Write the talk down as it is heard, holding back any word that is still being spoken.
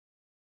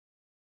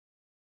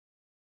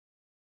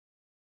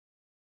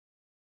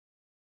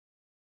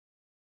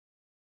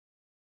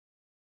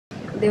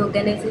the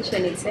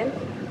organization itself,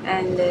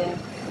 and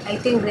I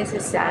think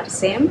races are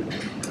same,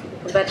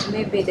 but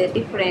maybe the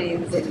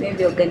difference is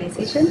maybe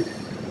organization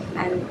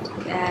and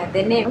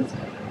the name.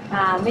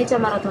 Major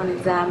Marathon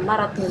is a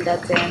marathon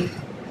that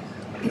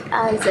it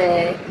has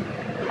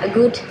a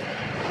good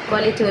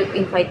quality of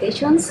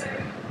invitations,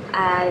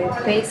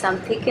 pay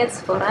some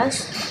tickets for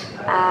us,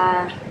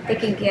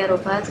 taking care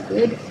of us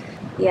good.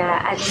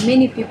 Yeah, and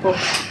many people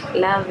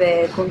love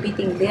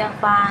competing. Their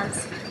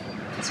fans,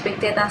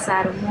 spectators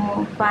are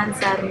more,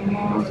 fans are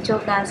more,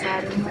 joggers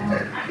are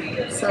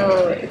more.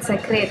 So it's a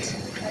great.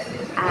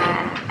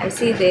 I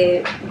see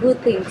the good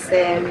things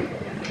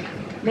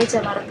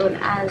Major Marathon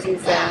has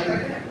is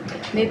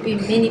maybe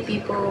many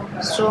people,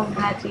 strong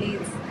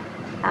athletes,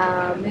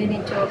 many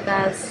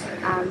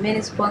joggers,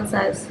 many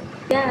sponsors.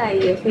 Yeah,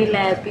 you feel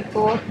like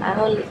people are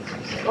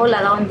all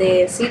around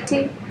the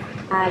city.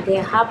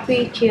 They're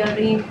happy,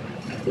 cheering.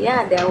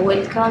 Yeah, they're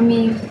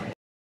welcoming.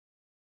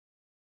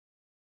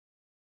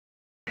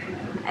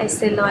 I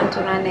still want to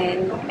run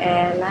in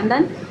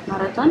London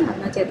Marathon. I've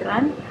not yet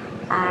run.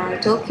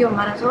 Tokyo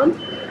Marathon,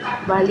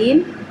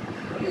 Berlin.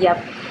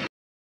 Yep.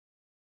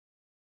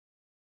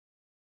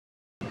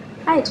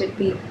 It would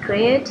be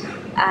great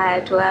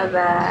to have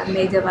a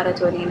major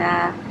marathon in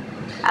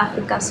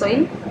Africa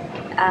soil.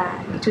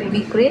 It will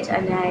be great,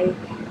 and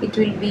it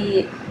will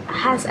be,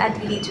 as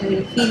athletes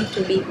will feel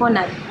to be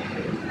honored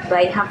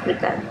by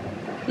Africa.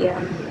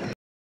 Yeah.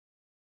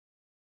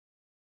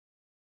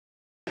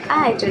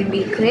 It will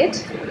be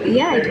great.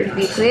 Yeah, it will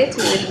be great.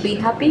 We will be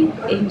happy,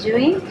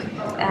 enjoying,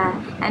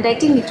 and I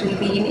think it will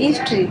be in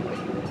history.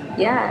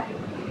 Yeah.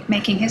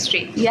 Making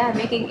history. Yeah,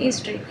 making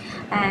history,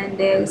 and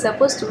we're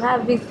supposed to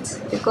have it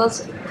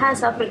because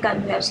as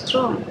African we are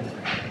strong.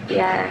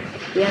 Yeah,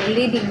 we are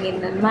leading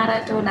in a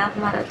marathon, half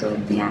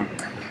marathon. Yeah,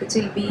 it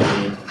will be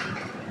a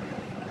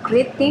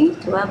great thing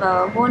to have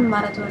our own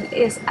marathon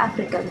as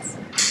Africans.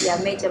 Yeah,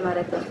 major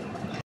marathon.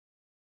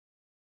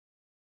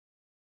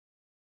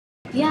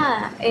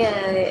 Yeah,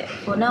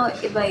 for now,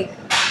 if I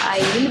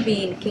will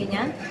be in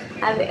Kenya,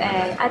 I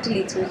have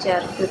athletes which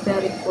are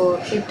preparing for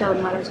Cape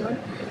Town Marathon.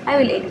 I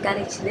will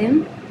encourage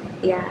them.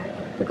 Yeah,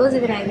 because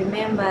even I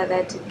remember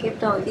that Cape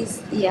Town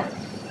this year,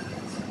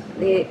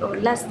 or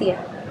last year,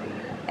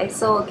 I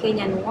saw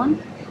Kenyan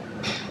won,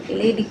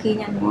 lady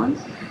Kenyan won.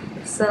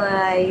 So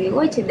I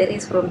watched the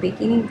race from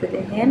beginning to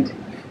the end.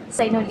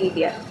 So I know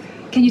Lydia.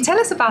 Can you tell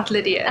us about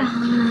Lydia?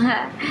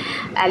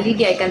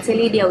 Lydia, I can say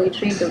Lydia, we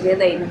trained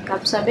together in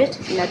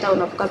Kapsabet, in the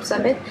town of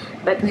Kapsabet,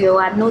 but we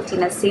were not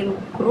in the same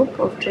group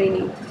of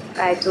training.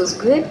 It was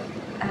good.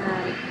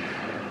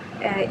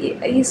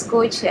 His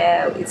coach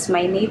is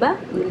my neighbor.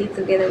 We live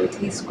together with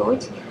his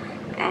coach,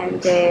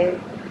 and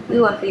we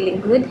were feeling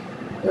good.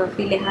 We were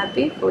feeling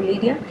happy for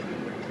Lydia.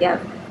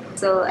 Yeah.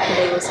 So,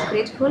 and I was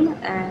grateful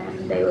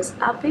and I was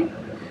happy.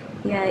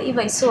 Yeah, if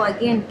I saw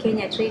again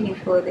Kenya training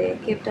for the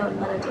Cape Town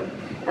Marathon,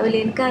 I will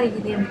encourage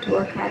them to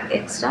work hard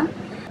extra.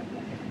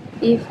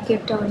 If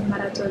Cape Town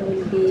Marathon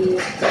will be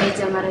a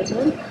major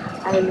marathon,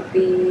 I will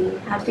be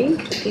happy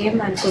to come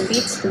and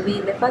compete to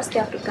be the first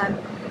African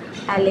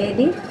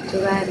lady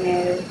to run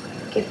a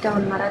Cape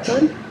Town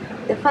Marathon.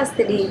 The first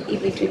day,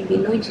 if it will be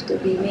launched to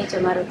be major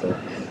marathon.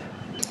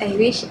 I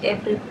wish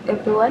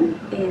everyone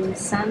in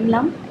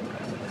Sanlam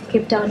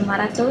Cape Town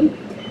Marathon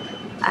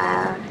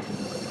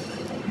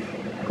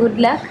good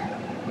luck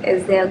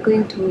as they are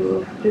going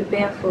to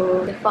prepare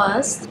for the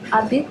first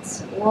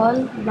Abbott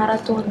World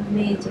Marathon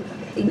Major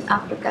in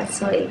Africa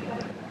soil.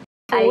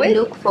 I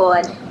look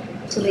forward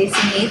to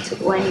racing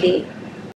it one day.